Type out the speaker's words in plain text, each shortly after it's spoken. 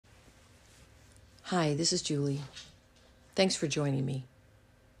Hi, this is Julie. Thanks for joining me.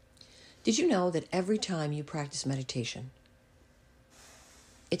 Did you know that every time you practice meditation,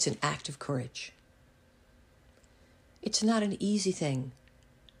 it's an act of courage? It's not an easy thing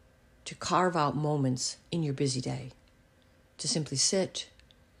to carve out moments in your busy day, to simply sit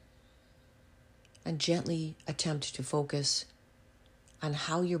and gently attempt to focus on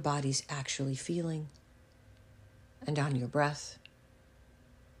how your body's actually feeling and on your breath.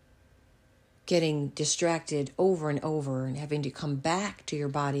 Getting distracted over and over and having to come back to your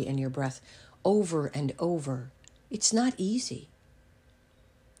body and your breath over and over. It's not easy,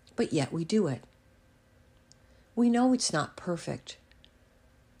 but yet we do it. We know it's not perfect,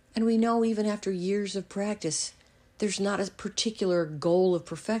 and we know even after years of practice, there's not a particular goal of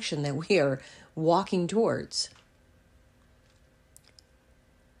perfection that we are walking towards.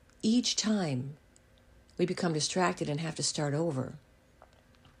 Each time we become distracted and have to start over,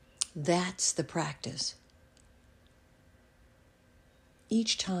 that's the practice.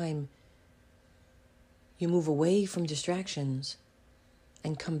 Each time you move away from distractions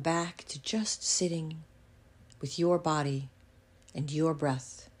and come back to just sitting with your body and your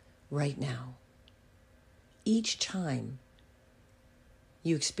breath right now. Each time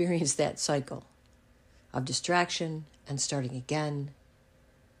you experience that cycle of distraction and starting again,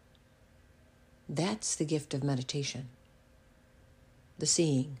 that's the gift of meditation, the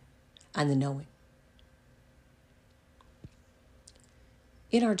seeing and the knowing.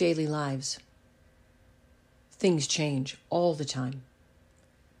 In our daily lives, things change all the time.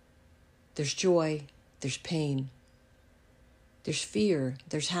 There's joy, there's pain, there's fear,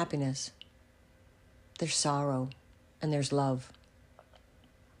 there's happiness, there's sorrow, and there's love.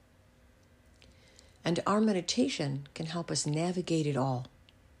 And our meditation can help us navigate it all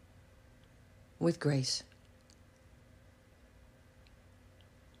with grace.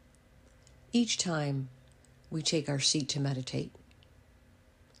 Each time we take our seat to meditate,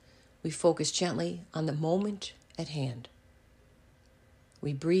 we focus gently on the moment at hand.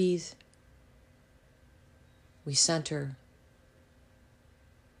 We breathe, we center,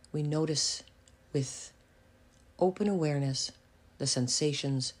 we notice with open awareness the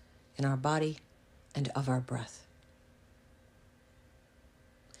sensations in our body and of our breath.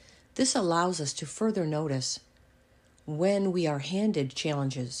 This allows us to further notice when we are handed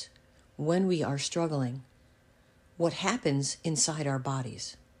challenges, when we are struggling, what happens inside our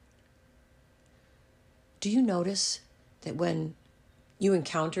bodies. Do you notice that when you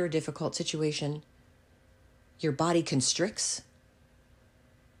encounter a difficult situation, your body constricts?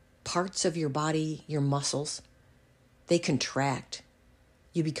 Parts of your body, your muscles, they contract.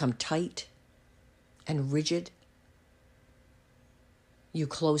 You become tight and rigid. You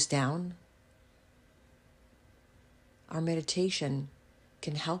close down. Our meditation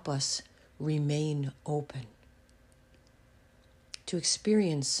can help us remain open to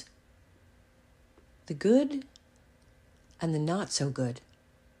experience the good and the not so good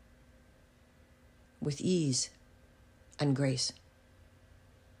with ease and grace.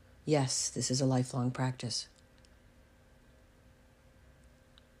 Yes, this is a lifelong practice.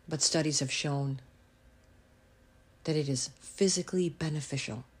 But studies have shown that it is physically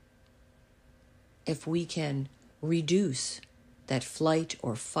beneficial if we can reduce that flight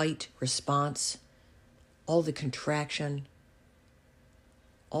or fight response, all the contraction,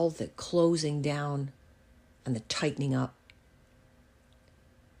 all the closing down and the tightening up.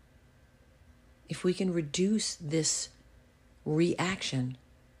 If we can reduce this reaction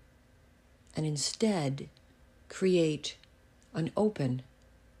and instead create an open,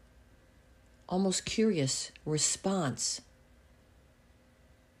 almost curious response,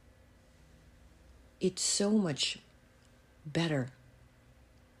 it's so much better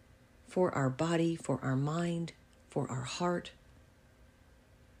for our body, for our mind, for our heart.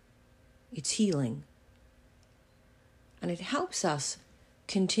 It's healing. And it helps us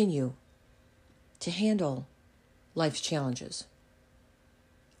continue to handle life's challenges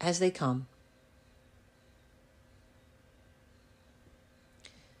as they come.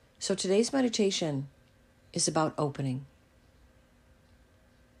 So today's meditation is about opening.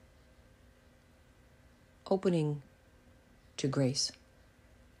 Opening to grace.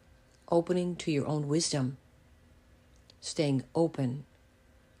 Opening to your own wisdom. Staying open,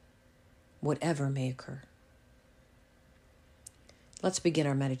 whatever may occur. Let's begin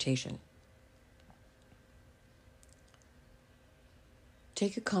our meditation.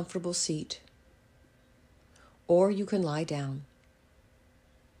 Take a comfortable seat, or you can lie down.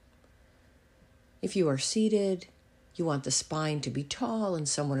 If you are seated, you want the spine to be tall and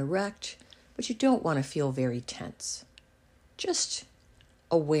somewhat erect, but you don't want to feel very tense. Just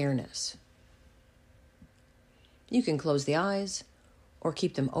awareness. You can close the eyes or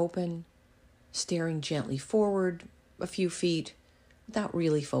keep them open, staring gently forward a few feet without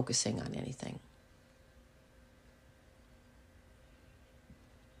really focusing on anything.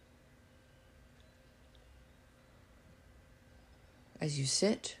 As you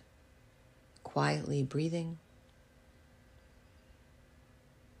sit, quietly breathing,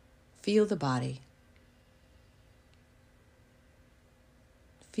 feel the body.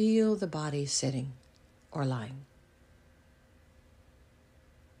 Feel the body sitting or lying.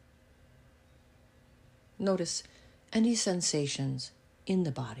 Notice any sensations in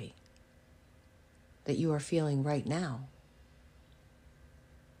the body that you are feeling right now.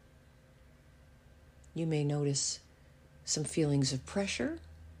 You may notice some feelings of pressure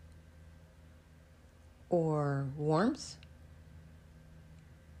or warmth,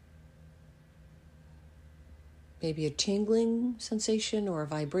 maybe a tingling sensation or a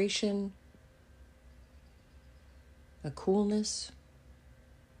vibration, a coolness.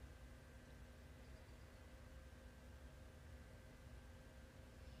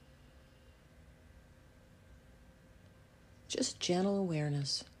 Just gentle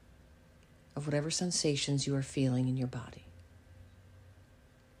awareness of whatever sensations you are feeling in your body.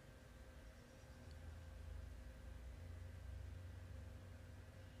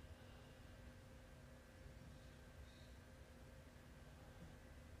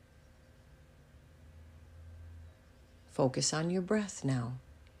 Focus on your breath now.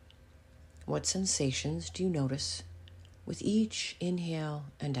 What sensations do you notice with each inhale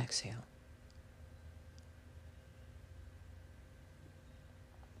and exhale?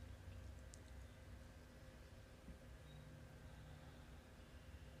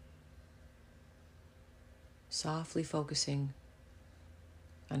 Softly focusing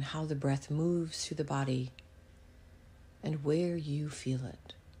on how the breath moves through the body and where you feel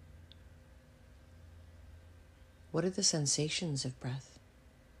it. What are the sensations of breath?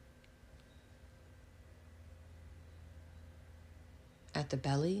 At the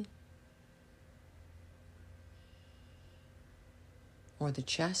belly or the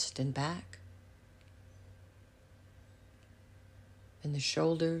chest and back, in the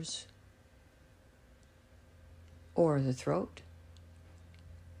shoulders or the throat?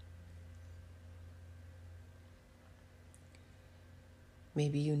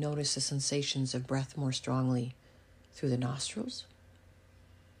 Maybe you notice the sensations of breath more strongly through the nostrils.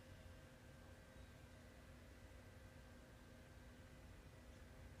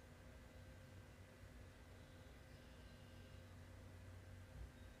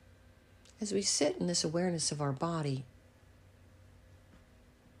 As we sit in this awareness of our body,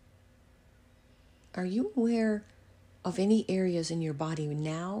 are you aware of any areas in your body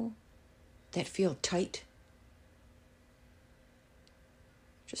now that feel tight?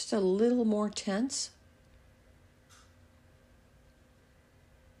 Just a little more tense?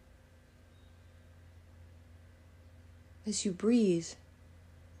 As you breathe,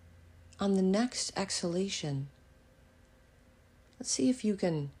 on the next exhalation, let's see if you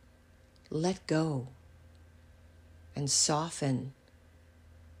can let go and soften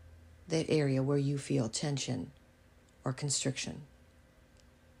that area where you feel tension or constriction.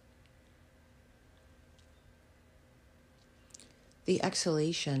 The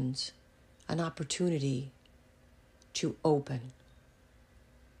exhalation's an opportunity to open.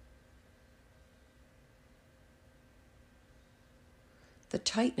 The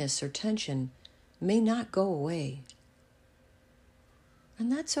tightness or tension may not go away,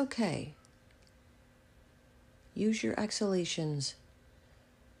 and that's okay. Use your exhalations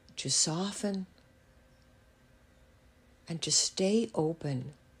to soften and to stay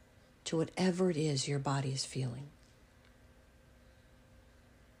open to whatever it is your body is feeling.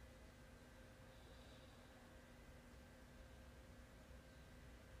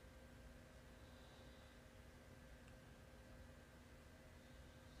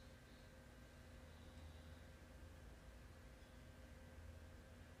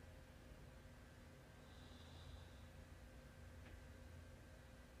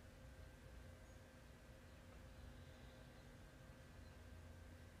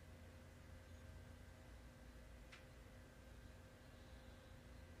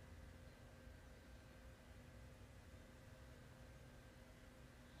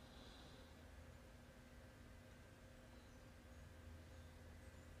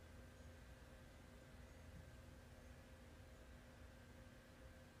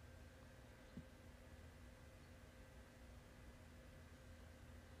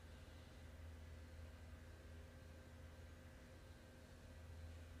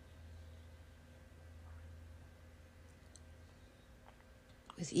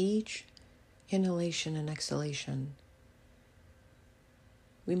 With each inhalation and exhalation,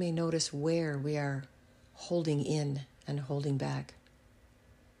 we may notice where we are holding in and holding back,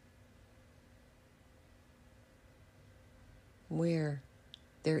 where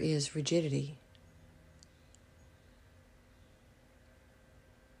there is rigidity,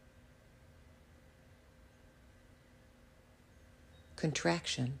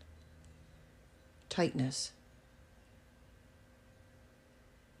 contraction, tightness.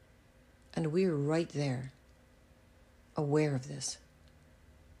 And we're right there, aware of this.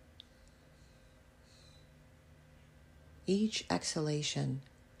 Each exhalation,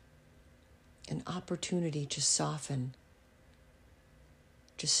 an opportunity to soften,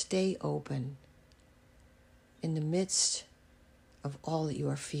 to stay open in the midst of all that you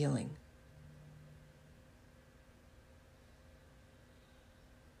are feeling.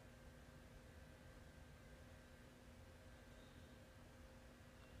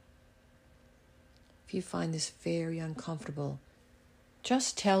 If you find this very uncomfortable,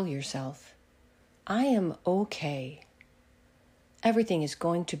 just tell yourself, I am okay. Everything is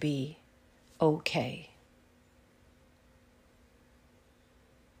going to be okay.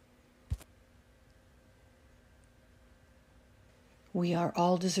 We are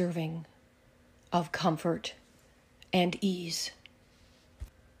all deserving of comfort and ease.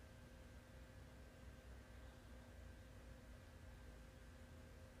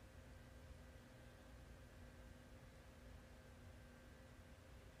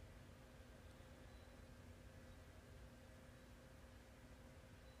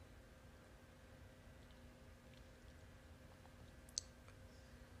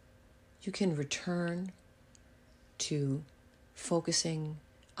 You can return to focusing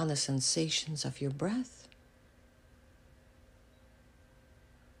on the sensations of your breath,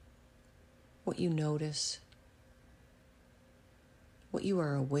 what you notice, what you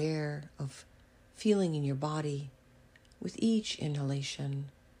are aware of feeling in your body with each inhalation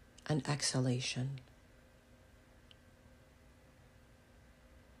and exhalation.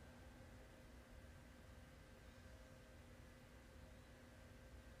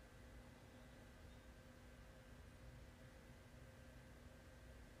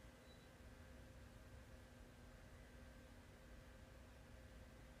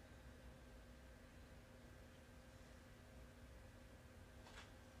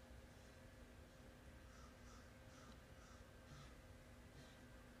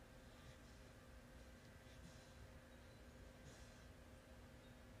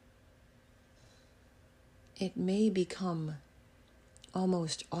 It may become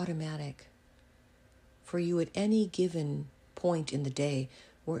almost automatic for you at any given point in the day,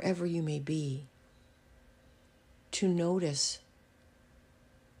 wherever you may be, to notice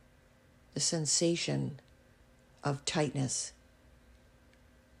the sensation of tightness,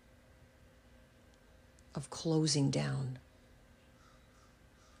 of closing down,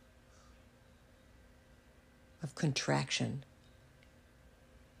 of contraction.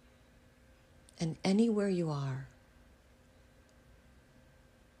 And anywhere you are,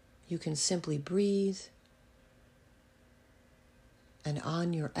 you can simply breathe, and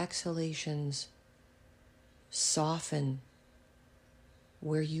on your exhalations, soften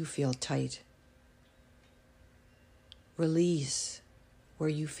where you feel tight. Release where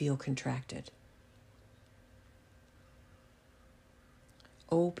you feel contracted.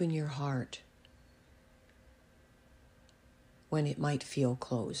 Open your heart when it might feel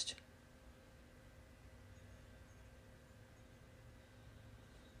closed.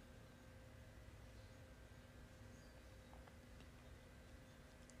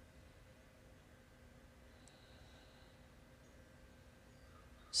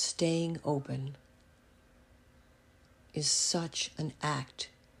 Staying open is such an act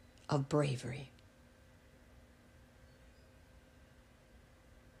of bravery.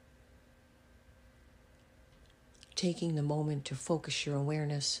 Taking the moment to focus your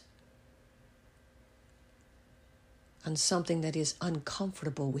awareness on something that is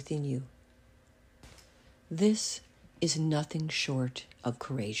uncomfortable within you. This is nothing short of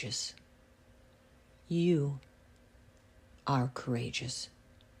courageous. You are courageous.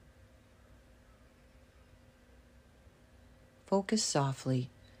 Focus softly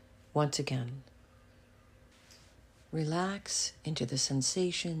once again. Relax into the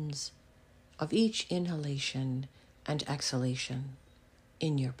sensations of each inhalation and exhalation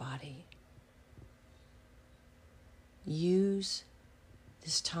in your body. Use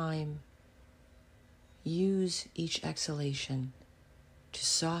this time, use each exhalation to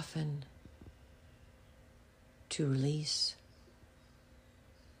soften, to release.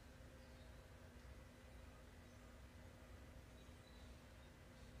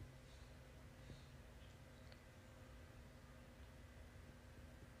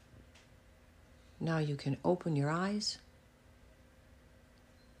 Now you can open your eyes,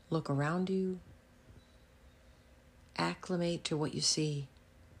 look around you, acclimate to what you see.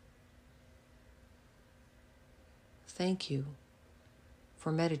 Thank you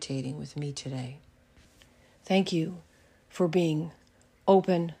for meditating with me today. Thank you for being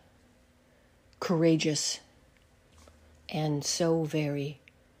open, courageous, and so very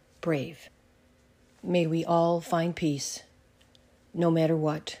brave. May we all find peace, no matter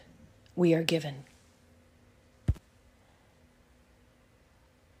what we are given.